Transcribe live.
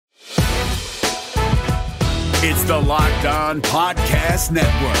It's the Locked On Podcast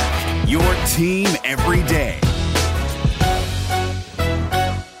Network, your team every day.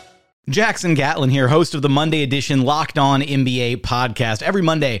 Jackson Gatlin here, host of the Monday edition Locked On NBA podcast. Every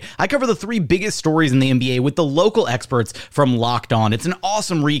Monday, I cover the three biggest stories in the NBA with the local experts from Locked On. It's an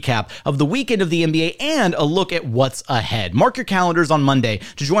awesome recap of the weekend of the NBA and a look at what's ahead. Mark your calendars on Monday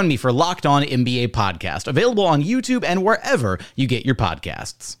to join me for Locked On NBA podcast, available on YouTube and wherever you get your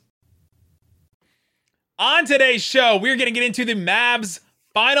podcasts. On today's show, we're going to get into the Mavs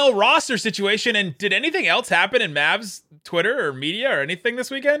final roster situation. And did anything else happen in Mavs Twitter or media or anything this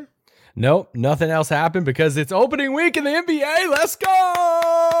weekend? Nope, nothing else happened because it's opening week in the NBA. Let's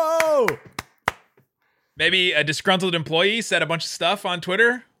go! Maybe a disgruntled employee said a bunch of stuff on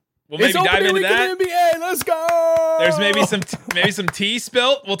Twitter. We'll It's maybe dive opening into week that. in the NBA. Let's go! There's maybe some tea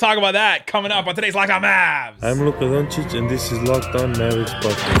spilt. We'll talk about that coming up on today's Locked On Mavs. I'm Luka Doncic, and this is Locked On Mavericks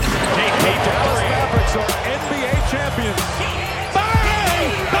podcast. Hey, Dallas Mavericks are NBA champions.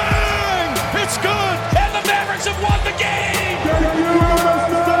 Bang! Bang! It's good! And the Mavericks have won the game!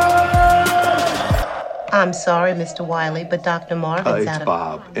 I'm sorry, Mr. Wiley, but Dr. Marvin's out It's of...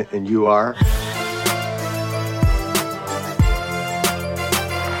 Bob, and you are?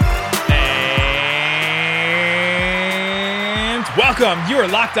 And welcome. You are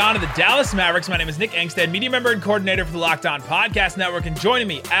locked on to the Dallas Mavericks. My name is Nick Engstead, media member and coordinator for the Locked On Podcast Network. And joining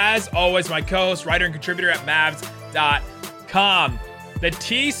me, as always, my co-host, writer, and contributor at Mavs.com. The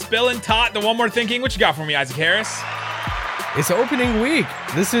tea spilling tot, the one more thinking. What you got for me, Isaac Harris? It's opening week.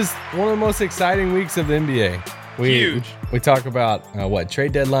 This is one of the most exciting weeks of the NBA. Huge. We talk about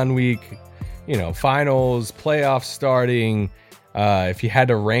trade deadline week, finals, playoffs starting. If you had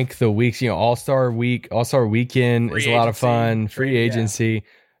to rank the weeks, All-Star week, All-Star weekend is a lot of fun. Free agency,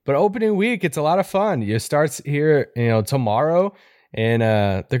 but opening week, it's a lot of fun. It starts here, tomorrow. And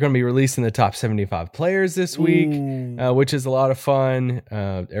they're going to be releasing the top 75 players this week, which is a lot of fun.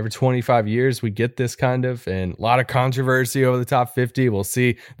 Every 25 years, we get this and a lot of controversy over the top 50. We'll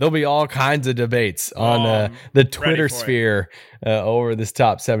see. There'll be all kinds of debates on the Twitter sphere over this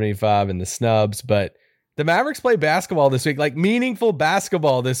top 75 and the snubs. But the Mavericks play basketball this week, like meaningful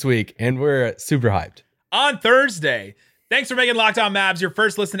basketball this week, and we're super hyped. On Thursday. Thanks for making Locked On Mavs your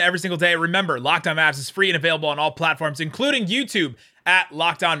first listen every single day. Remember, Locked On Mavs is free and available on all platforms, including YouTube at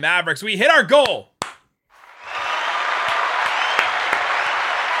Locked On Mavericks. We hit our goal.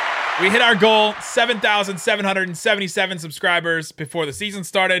 We hit our goal, 7,777 subscribers before the season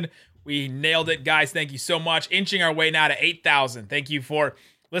started. We nailed it, guys. Thank you so much. Inching our way now to 8,000. Thank you for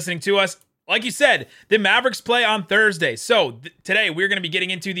listening to us. Like you said, the Mavericks play on Thursday. So today we're going to be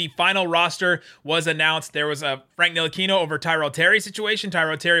getting into the final roster was announced. There was a Frank Ntilikina over Tyrell Terry situation.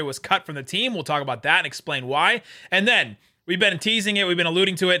 Tyrell Terry was cut from the team. We'll talk about that and explain why. And then we've been teasing it. We've been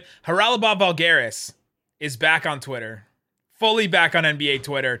alluding to it. Haralabos is back on Twitter, fully back on NBA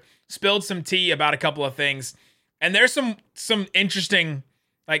Twitter. Spilled some tea about a couple of things. And there's some interesting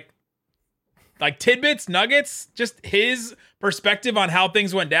like tidbits, nuggets, just his perspective on how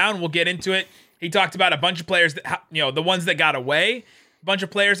things went down. We'll get into it. He talked about a bunch of players that, the ones that got away, a bunch of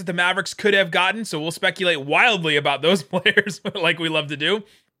players that the Mavericks could have gotten. So we'll speculate wildly about those players like we love to do.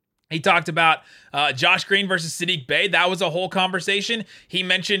 He talked about Josh Green versus Sadiq Bey. That was a whole conversation. He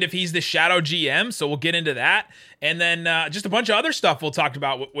mentioned if he's the shadow GM, so we'll get into that. And then just a bunch of other stuff we'll talk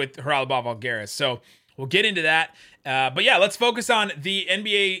about with Haralabos. So we'll get into that. But yeah, let's focus on the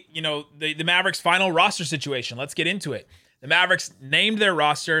NBA, the Mavericks final roster situation. Let's get into it. The Mavericks named their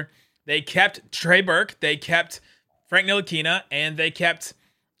roster. They kept Trey Burke. They kept Frank Ntilikina. And they kept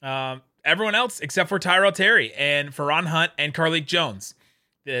everyone else except for Tyrell Terry and Ferran Hunt and Carlik Jones.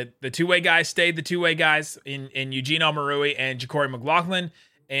 The two-way guys stayed the two-way guys in Eugene Omoruyi and Ja'Cory McLaughlin.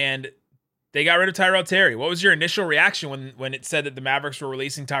 And they got rid of Tyrell Terry. What was your initial reaction when it said that the Mavericks were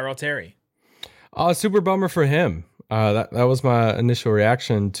releasing Tyrell Terry? Oh, super bummer for him. That was my initial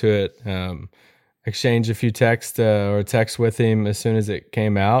reaction to it. Exchanged a few texts with him as soon as it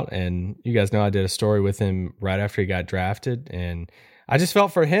came out, and you guys know I did a story with him right after he got drafted, and I just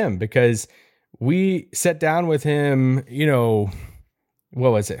felt for him because we sat down with him,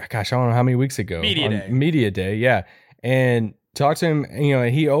 what was it? Gosh, I don't know how many weeks ago. Media Day, yeah. And talked to him,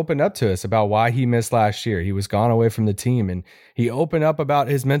 he opened up to us about why he missed last year. He was gone away from the team, and he opened up about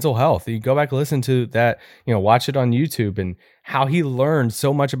his mental health. You go back and listen to that, watch it on YouTube, and how he learned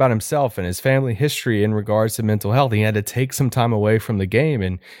so much about himself and his family history in regards to mental health. He had to take some time away from the game,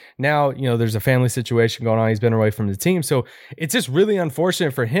 and now, there's a family situation going on. He's been away from the team. So it's just really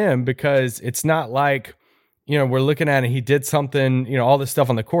unfortunate for him because it's not like, we're looking at it, he did something, all this stuff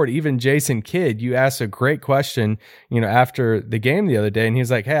on the court. Even Jason Kidd, you asked a great question, after the game the other day, and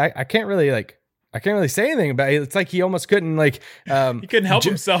he's like, hey, I can't really I can't really say anything about it. It's like he almost couldn't he couldn't help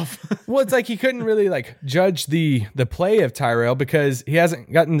himself. Well, it's like he couldn't really like judge the play of Tyrell because he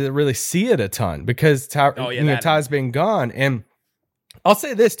hasn't gotten to really see it a ton because Ty's been gone. And I'll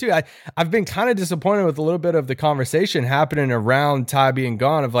say this too. I've been kind of disappointed with a little bit of the conversation happening around Ty being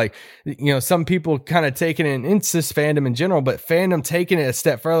gone of like, some people kind of taking it, and it's just fandom in general, but fandom taking it a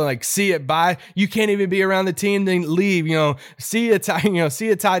step further, like see it by, you can't even be around the team, then leave, see a Ty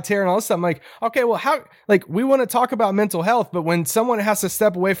tear and all this stuff. I'm like, okay, well, how, like we want to talk about mental health, but when someone has to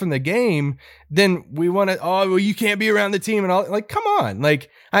step away from the game, then we want to, you can't be around the team and all, like, come on. Like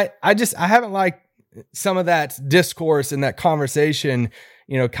I haven't liked some of that discourse and that conversation,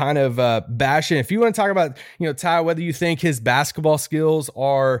 kind of bashing. If you want to talk about, Ty, whether you think his basketball skills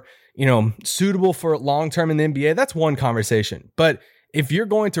are, suitable for long-term in the NBA, that's one conversation. But if you're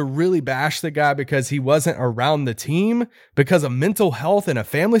going to really bash the guy because he wasn't around the team because of mental health and a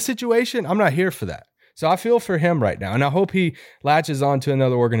family situation, I'm not here for that. So I feel for him right now, and I hope he latches on to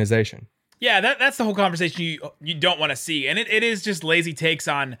another organization. Yeah, that's the whole conversation you don't want to see. And it is just lazy takes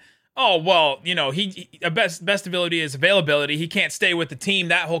on, oh, well, he best ability is availability. He can't stay with the team,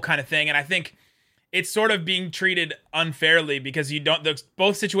 that whole kind of thing. And I think it's sort of being treated unfairly because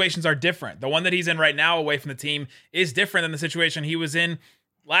both situations are different. The one that he's in right now away from the team is different than the situation he was in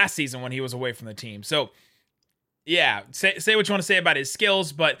last season when he was away from the team. So, yeah, say what you want to say about his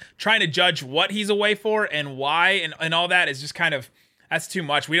skills, but trying to judge what he's away for and why and all that is just kind of, that's too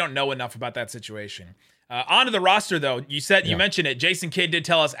much. We don't know enough about that situation. Onto the roster, though, you mentioned it. Jason Kidd did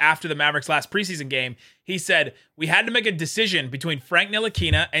tell us after the Mavericks' last preseason game, he said, we had to make a decision between Frank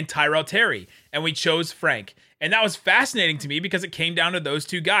Ntilikina and Tyrell Terry, and we chose Frank. And that was fascinating to me because it came down to those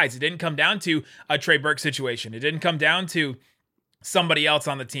two guys. It didn't come down to a Trey Burke situation. It didn't come down to somebody else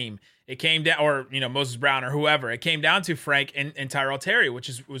on the team. It came down, or Moses Brown or whoever. It came down to Frank and Tyrell Terry,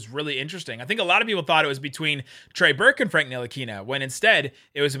 which was really interesting. I think a lot of people thought it was between Trey Burke and Frank Ntilikina, when instead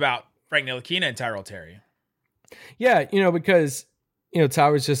it was about Frank Ntilikina and Tyrell Terry. Yeah, because Ty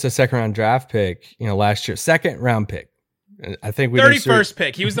was just a second round draft pick, last year, second round pick. I think 31st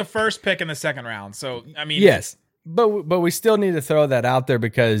pick. He was the first pick in the second round. So I mean, yes, but we still need to throw that out there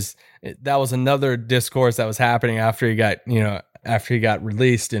because that was another discourse that was happening after he got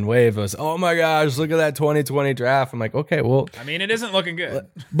released in Wave. It was, oh my gosh, look at that 2020 draft. I'm like, okay, well, I mean, it isn't looking good.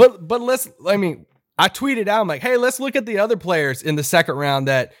 But I tweeted out, I'm like, hey, let's look at the other players in the second round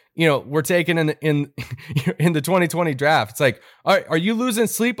that, we're taking in the 2020 draft. It's like, all right, are you losing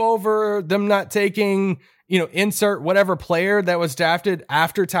sleep over them not taking, insert whatever player that was drafted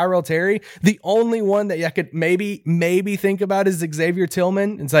after Tyrell Terry? The only one that you could maybe think about is Xavier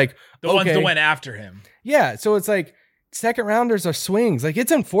Tillman. It's like, the ones that went after him. Yeah. So it's like, second rounders are swings. Like,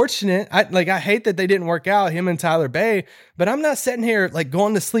 it's unfortunate. I hate that they didn't work out, him and Tyler Bay, but I'm not sitting here like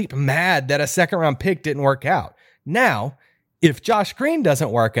going to sleep mad that a second round pick didn't work out. Now, if Josh Green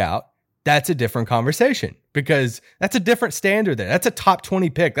doesn't work out, that's a different conversation because that's a different standard there. That's a top 20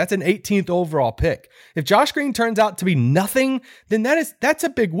 pick. That's an 18th overall pick. If Josh Green turns out to be nothing, then that's a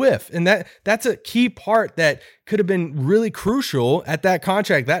big whiff. And that's a key part that could have been really crucial at that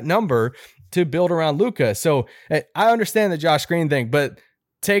contract, that number, to build around Luka. So I understand the Josh Green thing, but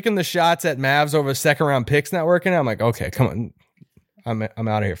taking the shots at Mavs over second round picks not working, I'm like, okay, come on. I'm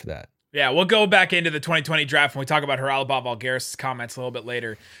out of here for that. Yeah, we'll go back into the 2020 draft when we talk about Haralabos Valgaris' comments a little bit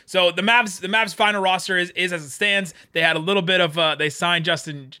later. So the Mavs final roster is as it stands. They had a little bit of they signed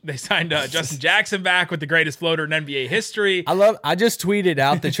Justin Jackson back with the greatest floater in NBA history. I just tweeted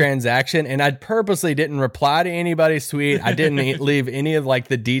out the transaction, and I purposely didn't reply to anybody's tweet. I didn't leave any of like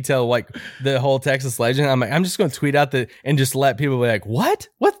the detail, like the whole Texas legend. I'm like, I'm just going to tweet out and just let people be like, what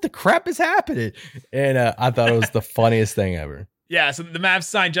the crap is happening? And I thought it was the funniest thing ever. Yeah, so the Mavs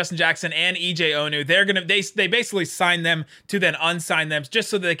signed Justin Jackson and EJ Onu. They basically signed them to then unsign them just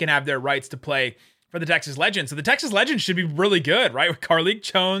so that they can have their rights to play for the Texas Legends. So the Texas Legends should be really good, right? With Carlik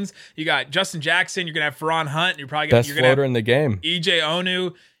Jones, you got Justin Jackson, you're gonna have Ferron Hunt, you're gonna floater have in the game. EJ Onu,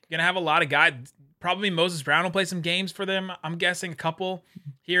 you're gonna have a lot of guys. Probably Moses Brown will play some games for them. I'm guessing a couple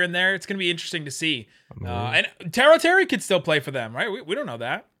here and there. It's gonna be interesting to see. And Tyrell Terry could still play for them, right? We don't know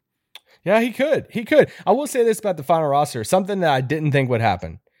that. Yeah, he could. I will say this about the final roster, something that I didn't think would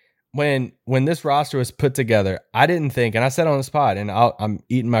happen. When this roster was put together, I didn't think, and I said on the spot, and I'm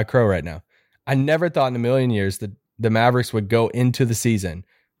eating my crow right now, I never thought in a million years that the Mavericks would go into the season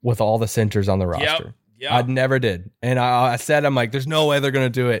with all the centers on the roster. Yep. I never did. And I said, I'm like, there's no way they're going to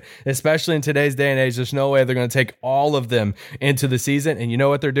do it. Especially in today's day and age, there's no way they're going to take all of them into the season. And you know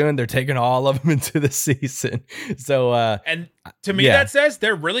what they're doing? They're taking all of them into the season. So, and to me, that says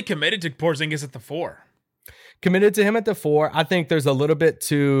they're really committed to Porzingis at the 4. committed to him at the 4. I think there's a little bit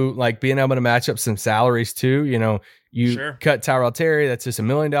to like being able to match up some salaries too. You cut Tyrell Terry, that's just $1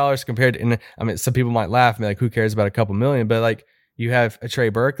 million compared to, and I mean, some people might laugh and be like, who cares about a couple million? But like, you have a Trey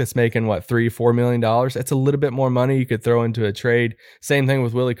Burke that's making $3-4 million. That's a little bit more money you could throw into a trade. Same thing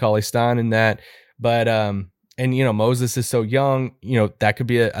with Willie Cauley-Stein in that. But and Moses is so young. That could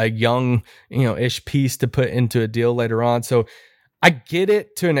be a young ish piece to put into a deal later on. So I get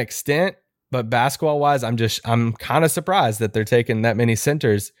it to an extent, but basketball wise, I'm kind of surprised that they're taking that many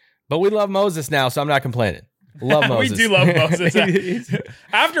centers. But we love Moses now, so I'm not complaining. Love Moses. We do love Moses.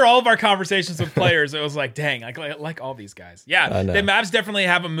 After all of our conversations with players, it was like, dang, I like all these guys. Yeah, the Mavs definitely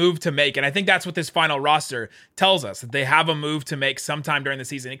have a move to make, and I think that's what this final roster tells us, that they have a move to make sometime during the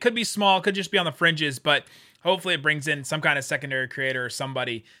season. It could be small, could just be on the fringes, but hopefully it brings in some kind of secondary creator or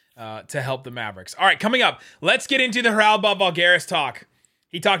somebody to help the Mavericks. All right, coming up, let's get into the Haralabos Voulgaris talk.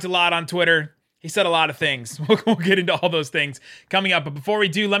 He talked a lot on Twitter. He said a lot of things. We'll get into all those things coming up, but before we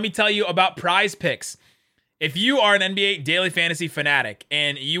do, let me tell you about Prize Picks. If you are an NBA daily fantasy fanatic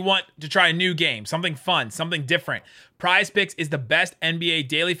and you want to try a new game, something fun, something different, Prize Picks is the best NBA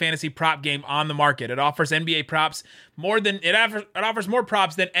daily fantasy prop game on the market. It offers NBA props it offers more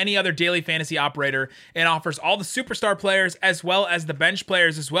props than any other daily fantasy operator, and offers all the superstar players as well as the bench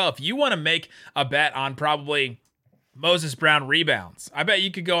players as well. If you want to make a bet on probably Moses Brown rebounds, I bet you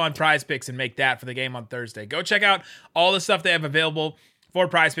could go on Prize Picks and make that for the game on Thursday. Go check out all the stuff they have available for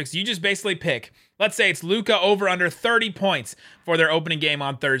Prize Picks. You just basically pick, let's say it's Luka over under 30 points for their opening game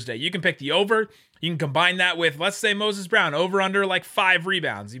on Thursday. You can pick the over. You can combine that with, let's say Moses Brown over under like 5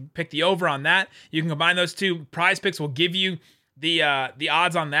 rebounds. You pick the over on that. You can combine those two. Prize Picks will give you the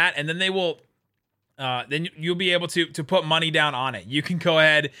odds on that, and then they will then you'll be able to put money down on it. You can go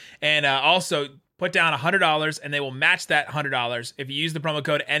ahead and also put down $100, and they will match that $100 if you use the promo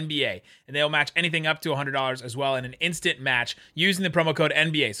code NBA. And they will match anything up to $100 as well in an instant match using the promo code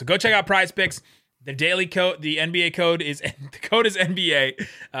NBA. So go check out Prize Picks. The daily code, the NBA code is, the code is NBA,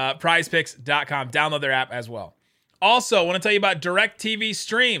 prizepicks.com. Download their app as well. Also, I want to tell you about DirecTV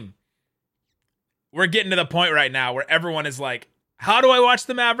Stream. We're getting to the point right now where everyone is like, how do I watch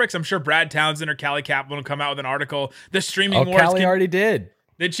the Mavericks? I'm sure Brad Townsend or Callie Kaplan will come out with an article. The streaming wars. Callie already did.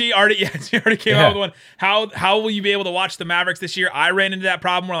 Did she already? Yeah, she already came out with one. How will you be able to watch the Mavericks this year? I ran into that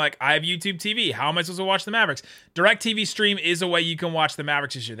problem where like, I have YouTube TV. How am I supposed to watch the Mavericks? DirecTV Stream is a way you can watch the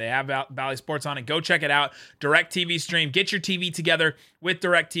Mavericks this year. They have Valley Sports on it. Go check it out. DirecTV Stream. Get your TV together with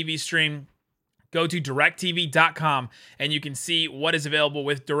DirecTV Stream. Go to directtv.com and you can see what is available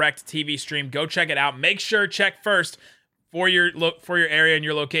with DirecTV Stream. Go check it out. Make sure check first for your area and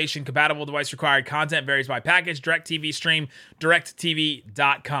your location. Compatible device required. Content varies by package. DirecTV Stream,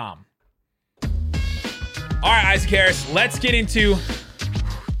 directtv.com. All right, Isaac Harris, let's get into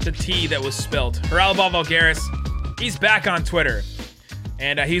the tea that was spilled. Haralabos Voulgaris, he's back on Twitter.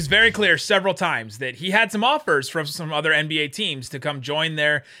 And he's very clear several times that he had some offers from some other NBA teams to come join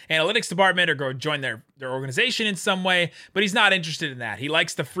their analytics department or go join their organization in some way, but he's not interested in that. He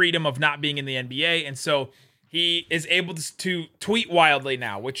likes the freedom of not being in the NBA, and so he is able to tweet wildly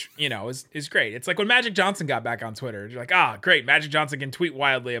now, which, is great. It's like when Magic Johnson got back on Twitter. You're like, great, Magic Johnson can tweet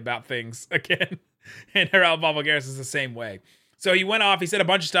wildly about things again. And Haralabos Voulgaris is the same way. So he went off, he said a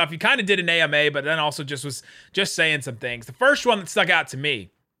bunch of stuff. He kind of did an AMA, but then also was saying some things. The first one that stuck out to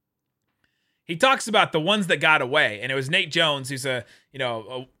me, he talks about the ones that got away. And it was Nate Jones, who's a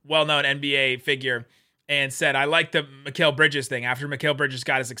well-known NBA figure, and said, I like the Mikal Bridges thing after Mikal Bridges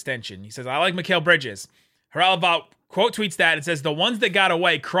got his extension. He says, I like Mikal Bridges. Haralabos quote tweets that and says, the ones that got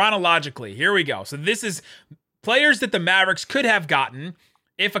away chronologically. Here we go. So this is players that the Mavericks could have gotten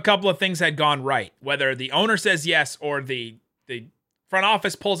if a couple of things had gone right, whether the owner says yes or the front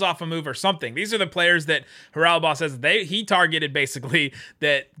office pulls off a move or something. These are the players that Haralabos says he targeted basically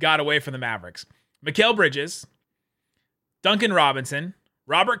that got away from the Mavericks. Mikal Bridges, Duncan Robinson,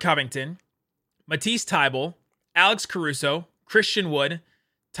 Robert Covington, Matisse Thybulle, Alex Caruso, Christian Wood,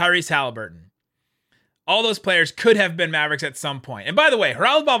 Tyrese Halliburton. All those players could have been Mavericks at some point. And by the way,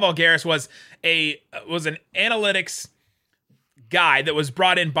 Haralabos Voulgaris was an analytics guy that was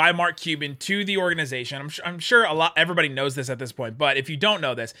brought in by Mark Cuban to the organization. I'm sure everybody knows this at this point, but if you don't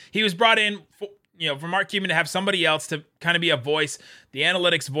know this, he was brought in for Mark Cuban to have somebody else to kind of be a voice, the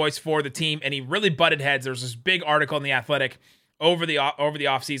analytics voice for the team, and he really butted heads. There was this big article in The Athletic over the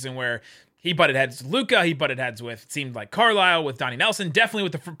offseason where he butted heads with Luka, he butted heads with, it seemed like Carlisle, with Donnie Nelson, definitely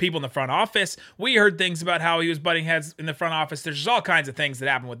with the people in the front office. We heard things about how he was butting heads in the front office. There's just all kinds of things that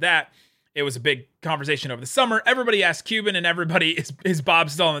happened with that. It was a big conversation over the summer. Everybody asked Cuban, and everybody is Bob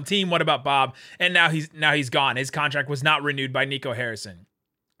still on the team? What about Bob? And now he's gone. His contract was not renewed by Nico Harrison.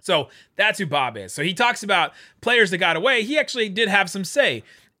 So that's who Bob is. So he talks about players that got away. He actually did have some say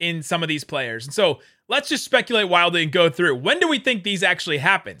in some of these players. And so let's just speculate wildly and go through. When do we think these actually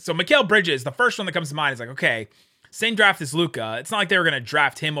happen? So Mikal Bridges, the first one that comes to mind is like, okay, same draft as Luka. It's not like they were going to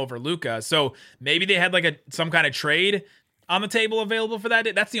draft him over Luka. So maybe they had like some kind of trade on the table available for that.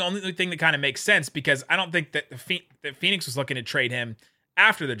 That's the only thing that kind of makes sense, because I don't think that that Phoenix was looking to trade him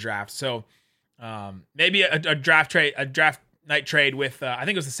after the draft. So maybe a draft night trade with, I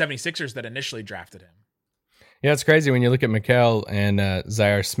think it was the 76ers that initially drafted him. Yeah, it's crazy when you look at Mikal and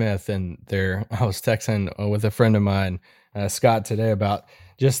Zaire Smith, and I was texting with a friend of mine, Scott, today about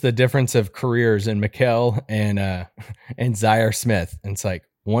just the difference of careers in Mikal and Zaire Smith. And it's like,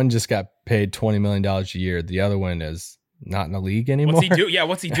 one just got paid $20 million a year. The other one is not in the league anymore. What's he do? Yeah,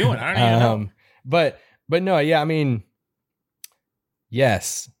 what's he doing? I don't even know. But no, yeah, I mean,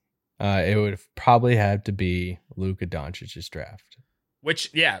 yes, it would probably have to be Luka Doncic's draft.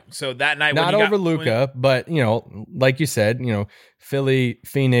 Which, yeah, so that night... Not over Luka, but, like you said, Philly,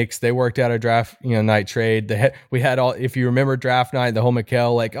 Phoenix, they worked out a draft, night trade. We had all, if you remember draft night, the whole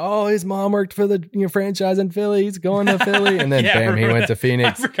Mikal, like, oh, his mom worked for the franchise in Philly. He's going to Philly. And then, bam, he went to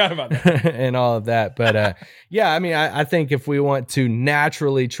Phoenix. I forgot about that. And all of that. But, yeah, I mean, I think if we want to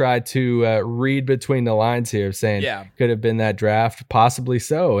naturally try to read between the lines here of saying, could have been that draft, possibly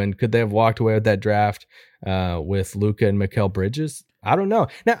so. And could they have walked away with that draft with Luka and Mikal Bridges? I don't know.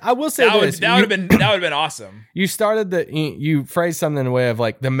 Now, I will say this. That would have been awesome. You you phrased something in a way of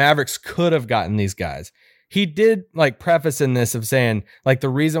like the Mavericks could have gotten these guys. He did like preface in this of saying like the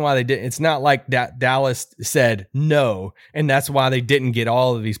reason why they didn't, it's not like that Dallas said no, and that's why they didn't get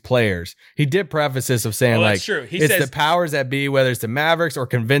all of these players. He did preface this of saying like, true. It's the powers that be, whether it's the Mavericks or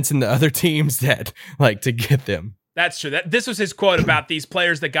convincing the other teams that like to get them. That's true. This was his quote about these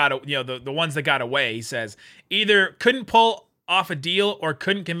players that got, the ones that got away. He says either couldn't pull off a deal or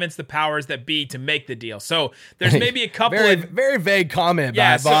couldn't convince the powers that be to make the deal. So there's maybe a couple very vague comment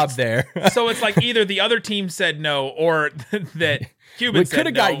by Bob there. So it's like either the other team said no or that Cuban said no. We could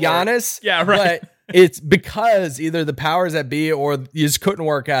have got Giannis. Yeah, right. But it's because either the powers that be or you just couldn't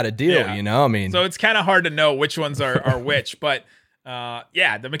work out a deal, I mean. So it's kind of hard to know which ones are which, but the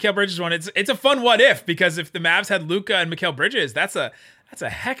Mikal Bridges one, it's a fun what if, because if the Mavs had Luka and Mikal Bridges, that's a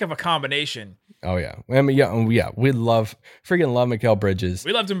heck of a combination. Oh yeah, I mean, we love Mikal Bridges.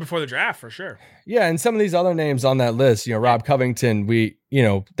 We loved him before the draft for sure. Yeah, and some of these other names on that list, Rob Covington,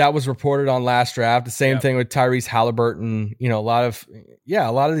 that was reported on last draft. The same thing with Tyrese Halliburton. A lot of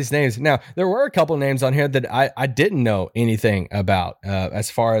these names. Now there were a couple names on here that I didn't know anything about. As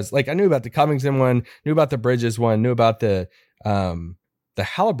far as like I knew about the Covington one, knew about the Bridges one, knew about the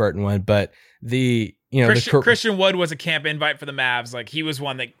Halliburton one, but Christian Wood was a camp invite for the Mavs. Like he was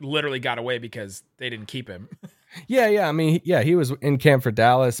one that literally got away because they didn't keep him. Yeah. I mean, he was in camp for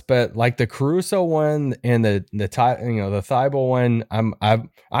Dallas, but like the Caruso one and the Thibault one,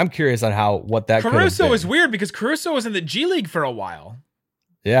 I'm curious on what that Caruso is weird because Caruso was in the G League for a while.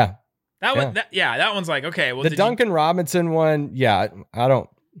 Yeah. That one's like, okay. Well, the Duncan Robinson one. Yeah. I don't.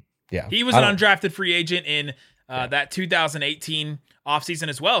 Yeah. He was an undrafted free agent in that 2018 offseason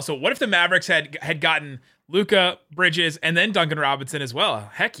as well. So what if the Mavericks had gotten Luka, Bridges, and then Duncan Robinson as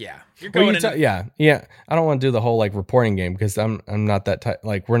well? Heck yeah. You're going yeah. I don't want to do the whole like reporting game because I'm not that type,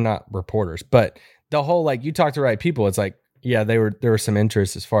 like we're not reporters, but the whole like you talk to the right people. It's like, yeah, there was some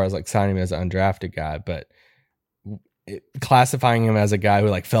interest as far as like signing him as an undrafted guy, but classifying him as a guy who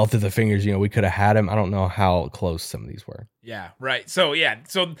like fell through the fingers, we could have had him. I don't know how close some of these were. Yeah, right. So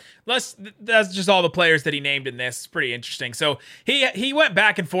that's just all the players that he named in this. It's pretty interesting. So he went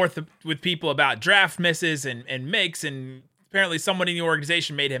back and forth with people about draft misses and makes, and apparently someone in the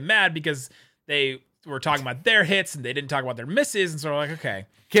organization made him mad because they were talking about their hits and they didn't talk about their misses, and so we're like, okay.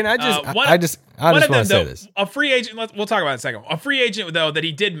 Can I just I just want to say this. A free agent, we'll talk about it in a second. A free agent though that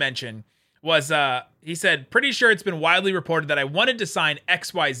he did mention was he said, pretty sure it's been widely reported that I wanted to sign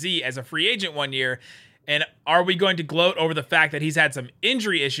XYZ as a free agent one year. And are we going to gloat over the fact that he's had some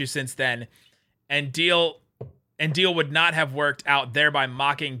injury issues since then and deal would not have worked out, thereby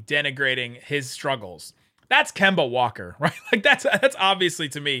mocking, denigrating his struggles? That's Kemba Walker, right? Like that's obviously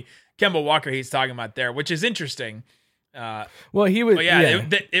to me, Kemba Walker he's talking about there, which is interesting. Well, he was,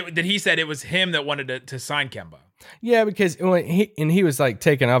 that he said it was him that wanted to sign Kemba. Yeah, because when he was like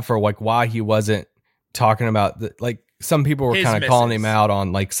taken up for like why he wasn't talking about like some people were kind of calling him out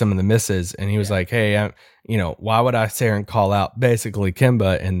on like some of the misses, and he was like, "Hey, why would I sit here and call out basically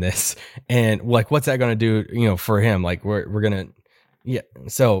Kemba in this? And like, what's that going to do, for him? Like, we're gonna, yeah."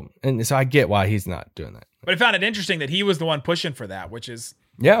 So I get why he's not doing that. But I found it interesting that he was the one pushing for that, which is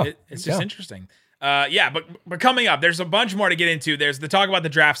it's just interesting. But coming up, there's a bunch more to get into. There's the talk about the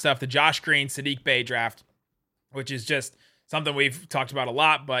draft stuff, the Josh Green, Saddiq Bey draft, which is just something we've talked about a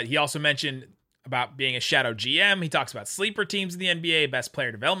lot. But he also mentioned about being a shadow GM. He talks about sleeper teams in the NBA, best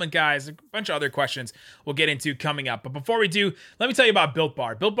player development guys, a bunch of other questions we'll get into coming up. But before we do, let me tell you about Built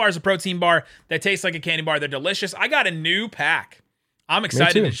Bar. Built Bar is a protein bar that tastes like a candy bar. They're delicious. I got a new pack. I'm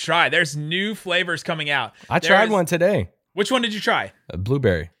excited to try. There's new flavors coming out. I tried one today. Which one did you try? A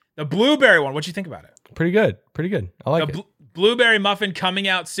blueberry. The blueberry one. What'd you think about it? Pretty good. I like it. Blueberry muffin coming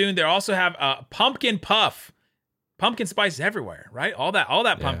out soon. They also have a pumpkin puff. Pumpkin spice everywhere, right? All that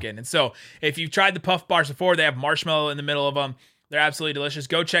pumpkin. And so if you've tried the puff bars before, they have marshmallow in the middle of them. They're absolutely delicious.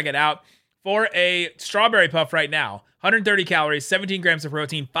 Go check it out. For a strawberry puff right now, 130 calories, 17 grams of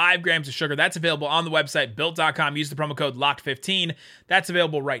protein, 5 grams of sugar. That's available on the website, built.com. Use the promo code LOCKED15. That's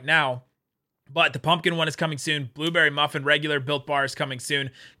available right now. But the pumpkin one is coming soon. Blueberry muffin, regular Built Bar is coming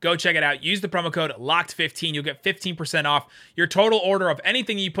soon. Go check it out. Use the promo code LOCKED15. You'll get 15% off your total order of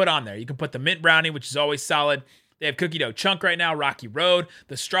anything you put on there. You can put the mint brownie, which is always solid. They have cookie dough chunk right now, Rocky Road,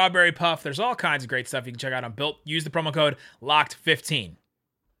 the strawberry puff. There's all kinds of great stuff you can check out on Built. Use the promo code LOCKED15.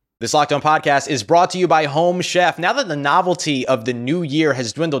 This Locked On podcast is brought to you by Home Chef. Now that the novelty of the new year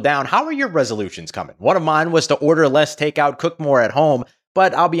has dwindled down, how are your resolutions coming? One of mine was to order less takeout, cook more at home.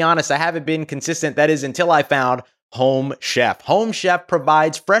 But I'll be honest, I haven't been consistent. That is until I found Home Chef. Home Chef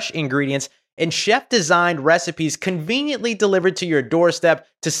provides fresh ingredients and chef-designed recipes conveniently delivered to your doorstep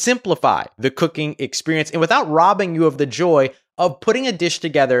to simplify the cooking experience and without robbing you of the joy of putting a dish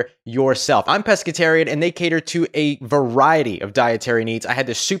together yourself. I'm pescatarian and they cater to a variety of dietary needs. I had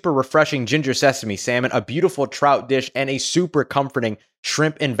this super refreshing ginger sesame salmon, a beautiful trout dish, and a super comforting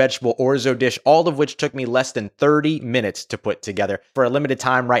shrimp and vegetable orzo dish, all of which took me less than 30 minutes to put together. For a limited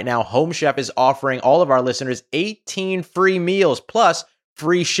time right now, Home Chef is offering all of our listeners 18 free meals plus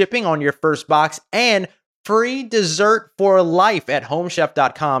free shipping on your first box and free dessert for life at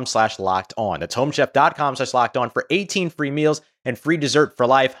homechef.com/lockedon. That's homechef.com/lockedon for 18 free meals and free dessert for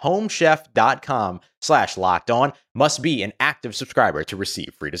life. Homechef.com/lockedon. Must be an active subscriber to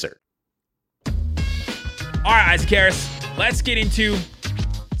receive free dessert. All right, Isaac Harris, let's get into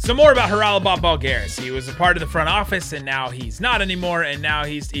some more about Haralabos. He was a part of the front office and now he's not anymore. And now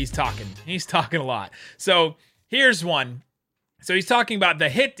he's talking. He's talking a lot. So here's one. So he's talking about the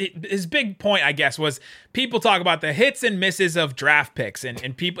hit. His big point, I guess, was people talk about the hits and misses of draft picks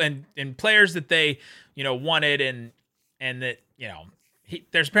and people and players that they, wanted and that,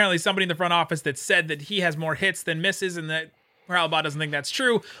 there's apparently somebody in the front office that said that he has more hits than misses and that Haralabos doesn't think that's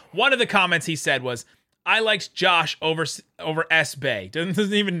true. One of the comments he said was, I liked Josh over S. Bey.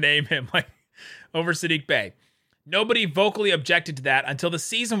 Doesn't even name him, over Saddiq Bey. Nobody vocally objected to that until the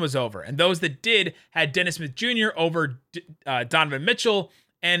season was over, and those that did had Dennis Smith Jr. over Donovan Mitchell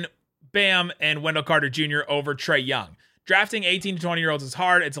and Bam and Wendell Carter Jr. over Trae Young. Drafting 18 to 20-year-olds is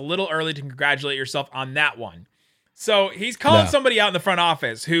hard. It's a little early to congratulate yourself on that one. So he's calling somebody out in the front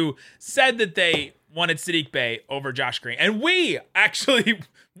office who said that they wanted Saddiq Bey over Josh Green. And and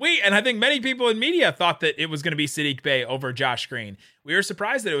I think many people in media thought that it was going to be Saddiq Bey over Josh Green. We were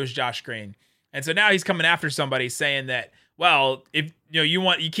surprised that it was Josh Green. And so now he's coming after somebody saying that, well, if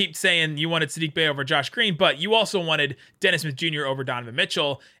you keep saying you wanted Saddiq Bey over Josh Green, but you also wanted Dennis Smith Jr. over Donovan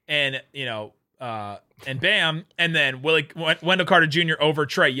Mitchell and and Bam, and then Wendell Carter Jr. over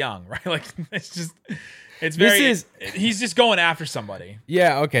Trae Young, right? He's just going after somebody.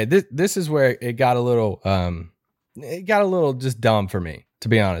 Yeah, okay. This is where it got a little just dumb for me, to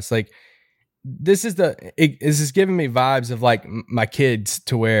be honest. This is giving me vibes of my kids,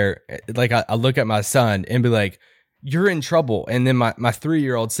 to where I look at my son and be like, you're in trouble. And then my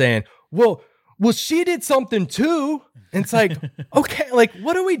 3-year-old saying, well, she did something too. And it's like, okay,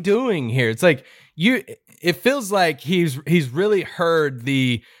 what are we doing here? It's like it feels like he's really heard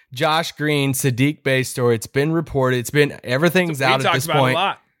the Josh Green, Saddiq Bey story. It's been reported. Everything's out at this point.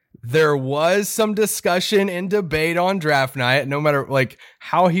 There was some discussion and debate on draft night, no matter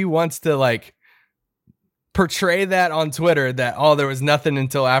how he wants to portray that on Twitter that, there was nothing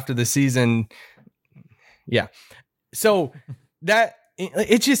until after the season. Yeah. So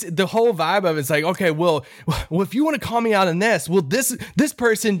it's just the whole vibe of it's like, okay, well, if you want to call me out on this, well, this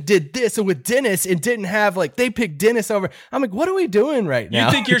person did this with Dennis and didn't have they picked Dennis over. I'm like, what are we doing right now?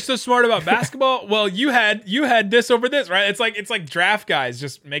 You think you're so smart about basketball? Well, you had this over this, right? It's like draft guys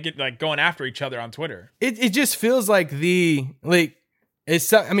just make it going after each other on Twitter. It just feels like he is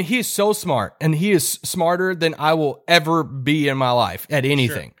so smart, and he is smarter than I will ever be in my life at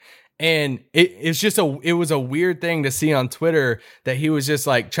anything. Sure. And it was a weird thing to see on Twitter that he was just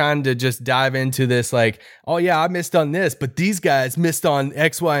like trying to just dive into this, like, oh yeah, I missed on this, but these guys missed on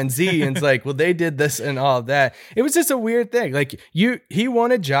X, Y, and Z. And it's like, well, they did this and all of that. It was just a weird thing. Like he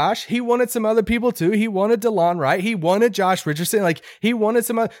wanted Josh, he wanted some other people too. He wanted DeLon Wright, he wanted Josh Richardson, like he wanted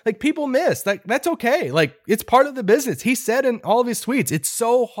some other, like people missed. Like that's okay. Like it's part of the business. He said in all of his tweets, it's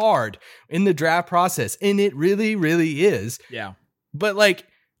so hard in the draft process, and it really, really is. Yeah. But like,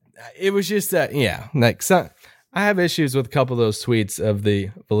 it was just I have issues with a couple of those tweets of the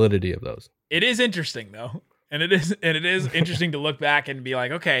validity of those. It is interesting though. And it is interesting to look back and be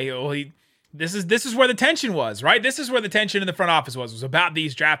like, okay, well, this is where the tension was, right? This is where the tension in the front office was about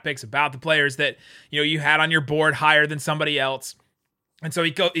these draft picks, about the players that, you had on your board higher than somebody else. And so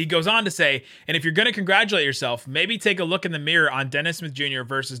he goes on to say, and if you're going to congratulate yourself, maybe take a look in the mirror on Dennis Smith Jr.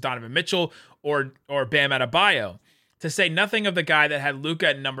 versus Donovan Mitchell or Bam Adebayo. To say nothing of the guy that had Luka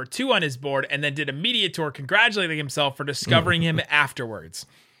at number 2 on his board and then did a media tour congratulating himself for discovering him afterwards.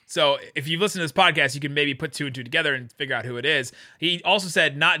 So if you've listened to this podcast, you can maybe put 2 and 2 together and figure out who it is. He also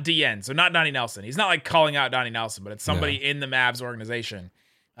said not DN, so not Donnie Nelson. He's not like calling out Donnie Nelson, but it's somebody in the Mavs organization.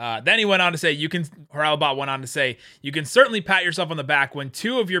 Then he went on to say, Haralabos went on to say, you can certainly pat yourself on the back when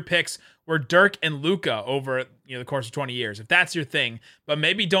 2 of your picks were Dirk and Luka over the course of 20 years, if that's your thing. But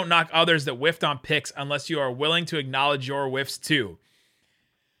maybe don't knock others that whiffed on picks unless you are willing to acknowledge your whiffs too.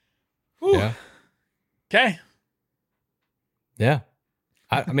 Whew. Yeah. Okay. Yeah.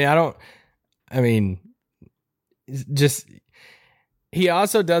 He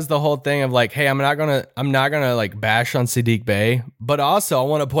also does the whole thing of like, hey, I'm not gonna like bash on Saddiq Bey, but also I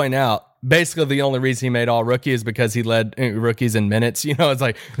want to point out basically the only reason he made all rookie is because he led rookies in minutes. It's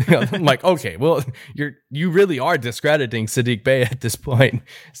like, I'm like, okay, well, you really are discrediting Saddiq Bey at this point.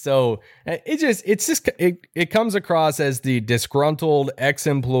 So it comes across as the disgruntled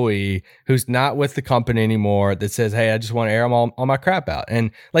ex-employee who's not with the company anymore that says, hey, I just want to air all my crap out.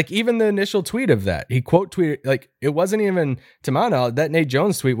 And like even the initial tweet of that, he quote tweeted, like it wasn't even, to my knowledge, that Nate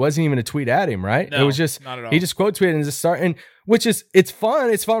Jones tweet wasn't even a tweet at him, right? No, it was just, not at all. He just quote tweeted and just started, which is, it's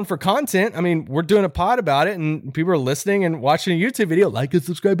fun. It's fun for content. I mean, we're doing a pod about it and people are listening and watching a YouTube video. Like and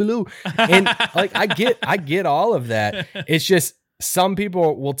subscribe below. And like, I get all of that. It's just some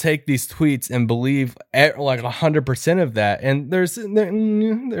people will take these tweets and believe like 100% of that. And there's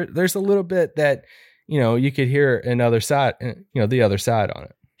a little bit that, you could hear another side, the other side on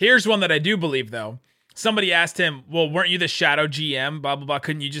it. Here's one that I do believe though. Somebody asked him, well, weren't you the shadow GM? Blah, blah, blah.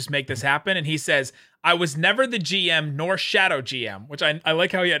 Couldn't you just make this happen? And he says, I was never the GM nor shadow GM, which I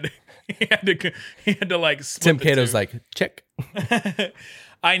like how he had to like split Tim the Cato's two. like, check.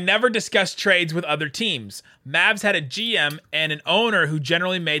 I never discussed trades with other teams. Mavs had a GM and an owner who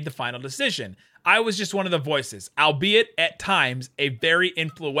generally made the final decision. I was just one of the voices, albeit at times a very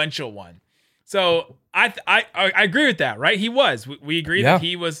influential one. So I agree with that, right? He was. We agree that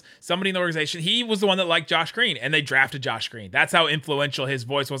he was somebody in the organization. He was the one that liked Josh Green, and they drafted Josh Green. That's how influential his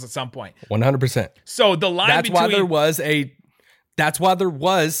voice was at some point. 100%. So the line That's why there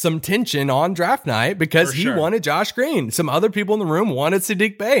was some tension on draft night because he wanted Josh Green. Some other people in the room wanted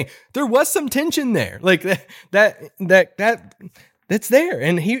Saddiq Bey. There was some tension there. Like that's there.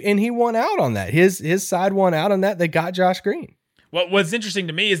 And he won out on that. His side won out on that. They got Josh Green. What's interesting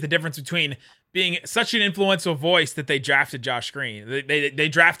to me is the difference between being such an influential voice that they drafted Josh Green. They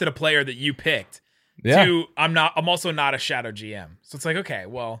drafted a player that you picked. Yeah. To I'm also not a shadow GM. So it's like, okay,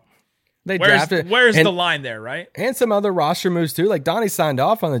 well, where's the line there, right? And some other roster moves too. Like Donnie signed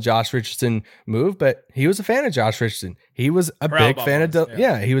off on the Josh Richardson move, but he was a fan of Josh Richardson. He was a big fan of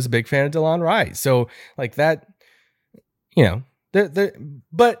he was a big fan of DeLon Wright. So like that,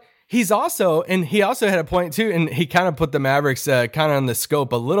 but he also had a point too, and he kind of put the Mavericks kind of on the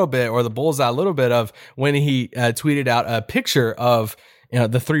scope a little bit, or the bullseye a little bit, of when he tweeted out a picture of the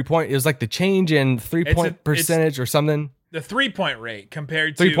 3-point. It was like the change in 3-point percentage or something. The 3-point rate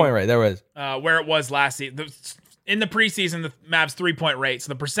compared to 3-point rate. There was where it was last season. In the preseason, the Mavs 3-point rate, so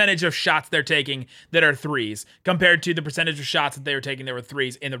the percentage of shots they're taking that are threes compared to the percentage of shots that they were taking that were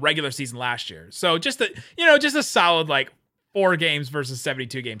threes in the regular season last year. So just a solid like 4 games versus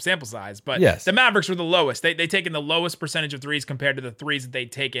 72 game sample size. But yes, the Mavericks were the lowest. They taken the lowest percentage of threes compared to the threes that they'd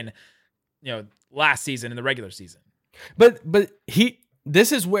taken, last season in the regular season. But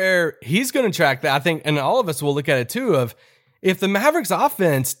this is where he's going to track that, I think, and all of us will look at it too, of if the Mavericks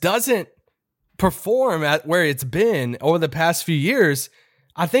offense doesn't perform at where it's been over the past few years,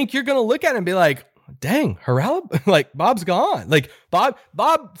 I think you're going to look at it and be like, dang, Haralabos, like Bob's gone. Like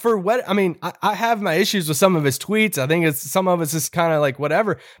Bob for what? I mean, I have my issues with some of his tweets. I think some of it's just kind of like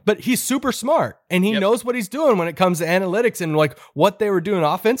whatever, but he's super smart and he knows what he's doing when it comes to analytics and like what they were doing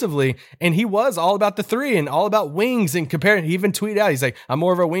offensively. And he was all about the three and all about wings and comparing. He even tweeted out, he's like, I'm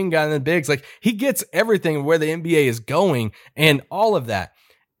more of a wing guy than bigs. Like he gets everything where the NBA is going and all of that.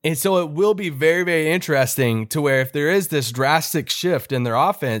 And so it will be very, very interesting to where if there is this drastic shift in their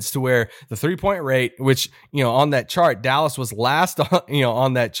offense to where the 3-point rate, which, on that chart, Dallas was last on,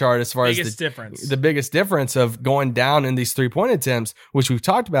 on that chart as far as the biggest difference of going down in these 3-point attempts, which we've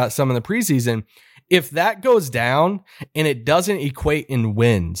talked about some in the preseason. If that goes down and it doesn't equate in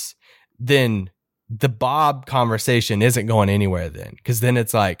wins, then the Bob conversation isn't going anywhere then. Cause then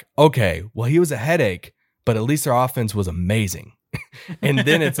it's like, okay, well, he was a headache, but at least our offense was amazing. And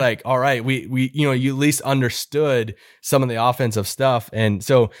then it's like, all right, we you at least understood some of the offensive stuff. And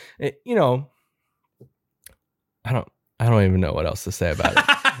so, I don't even know what else to say about it.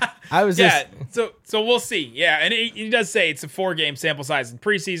 So we'll see. Yeah. And he does say it's a 4-game sample size in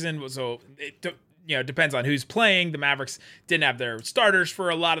preseason. So it depends on who's playing. The Mavericks didn't have their starters for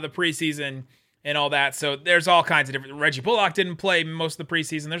a lot of the preseason and all that. So there's all kinds of different. Reggie Bullock didn't play most of the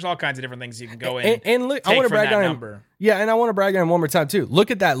preseason. There's all kinds of different things you can go in and look, I want to brag on him. Yeah, and I want to brag on him one more time too. Look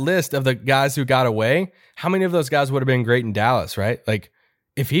at that list of the guys who got away. How many of those guys would have been great in Dallas, right? Like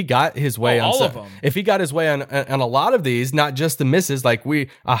if he got his way on all of them. If he got his way on a lot of these, not just the misses, like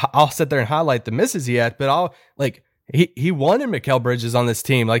I'll sit there and highlight the misses he had, but I'll like he wanted Mikal Bridges on this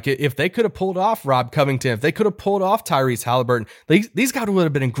team. Like if they could have pulled off Rob Covington, if they could have pulled off Tyrese Halliburton, these guys would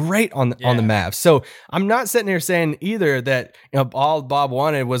have been great on the Mavs. So I'm not sitting here saying either that all Bob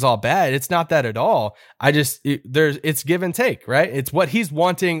wanted was all bad. It's not that at all. It's give and take, right? It's what he's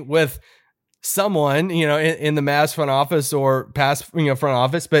wanting with someone, in the Mavs front office or past, front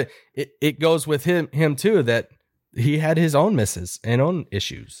office, but it goes with him too, that he had his own misses and own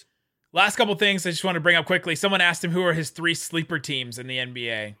issues. Last couple things I just want to bring up quickly. Someone asked him who are his 3 sleeper teams in the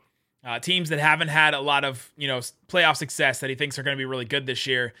NBA. Teams that haven't had a lot of, playoff success that he thinks are going to be really good this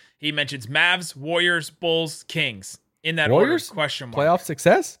year. He mentions Mavs, Warriors, Bulls, Kings. In that Warriors? order, question mark. Playoff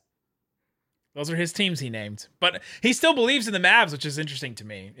success? Those are his teams he named. But he still believes in the Mavs, which is interesting to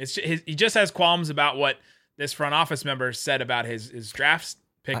me. He just has qualms about what this front office member said about his drafts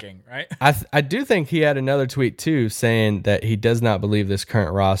picking, right? I do think he had another tweet too saying that he does not believe this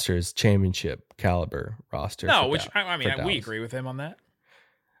current roster is championship caliber roster. No, we agree with him on that.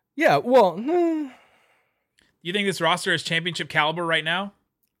 Yeah, well, you think this roster is championship caliber right now?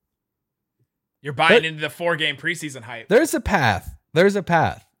 You're buying into the 4-game preseason hype. There's a path.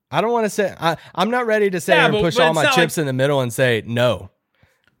 I don't want to say I'm not ready to say and push all my chips in the middle and say no.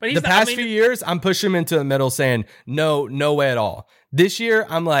 But the past few years, I'm pushing him into the middle saying no way at all. This year,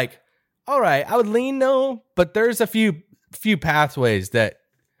 I'm like, all right, I would lean no, but there's a few pathways that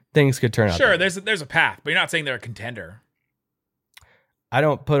things could turn out. Sure, there's a path, but you're not saying they're a contender. I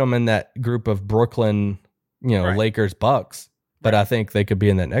don't put them in that group of Brooklyn, right. Lakers, Bucks, but I think they could be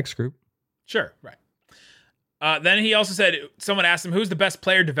in that next group. Sure, right. Then he also said, someone asked him, who's the best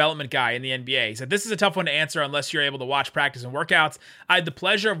player development guy in the NBA? He said, this is a tough one to answer unless you're able to watch practice and workouts. I had the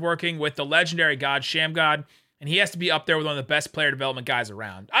pleasure of working with the legendary God, Shamgod, and he has to be up there with one of the best player development guys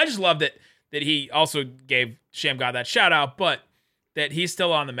around. I just love that he also gave Shamgod that shout out, but that he's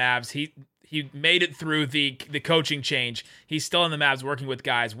still on the Mavs. He made it through the coaching change. He's still in the Mavs working with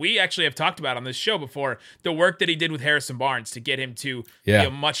guys. We actually have talked about on this show before the work that he did with Harrison Barnes to get him to be a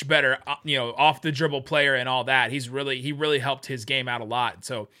much better, off the dribble player and all that. He really helped his game out a lot.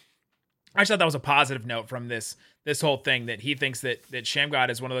 So I just thought that was a positive note from this whole thing, that he thinks that Shamgod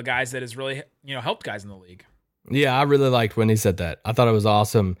is one of the guys that has really, helped guys in the league. Yeah, I really liked when he said that. I thought it was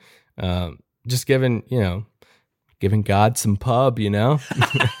awesome. Just giving God some pub,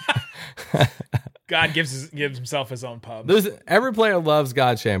 God gives himself his own pub. Every player loves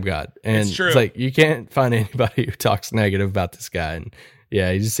God, Shamgod. And it's true. It's like you can't find anybody who talks negative about this guy. And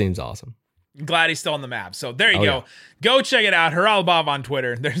yeah, he just seems awesome. I'm glad he's still in the Mavs. So there you go. Yeah. Go check it out. Haralabos on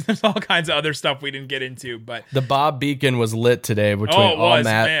Twitter. There's all kinds of other stuff we didn't get into, but the Bob Beacon was lit today between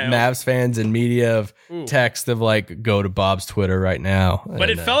Mavs fans and media of text of like, go to Bob's Twitter right now. But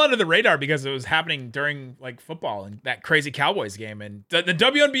it fell under the radar because it was happening during like football and that crazy Cowboys game and the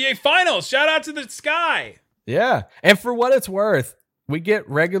WNBA finals. Shout out to the Sky. Yeah. And for what it's worth, we get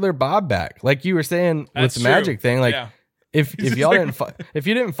regular Bob back. Like you were saying with the Magic thing, like If y'all if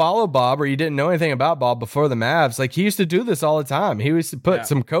you didn't follow Bob or you didn't know anything about Bob before the Mavs, like he used to do this all the time. He used to put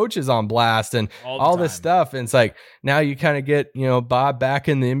some coaches on blast and all this stuff. And it's like now you kind of get Bob back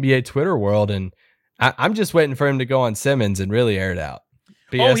in the NBA Twitter world, and I'm just waiting for him to go on Simmons and really air it out.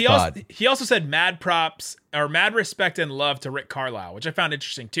 BS pod. He also said mad props or mad respect and love to Rick Carlisle, which I found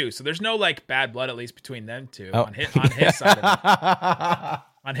interesting too. So there's no like bad blood, at least between them two on his side of it.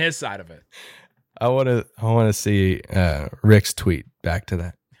 On his side of it. I want to see Rick's tweet back to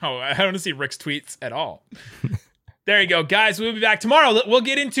that. Oh, I don't want to see Rick's tweets at all. There you go, guys. We'll be back tomorrow. We'll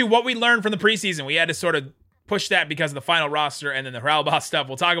get into what we learned from the preseason. We had to sort of push that because of the final roster and then the Haralabos stuff.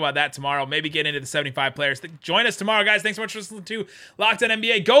 We'll talk about that tomorrow. Maybe get into the 75 players. Join us tomorrow, guys. Thanks so much for listening to Locked On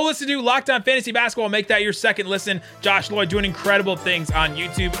NBA. Go listen to Locked On Fantasy Basketball. Make that your second listen. Josh Lloyd doing incredible things on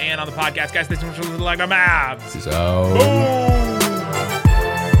YouTube and on the podcast. Guys, thanks so much for listening to Locked On Mavs. So...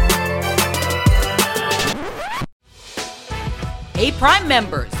 Hey, Prime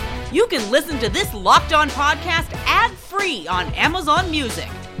members, you can listen to this Locked On podcast ad-free on Amazon Music.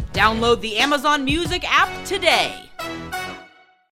 Download the Amazon Music app today.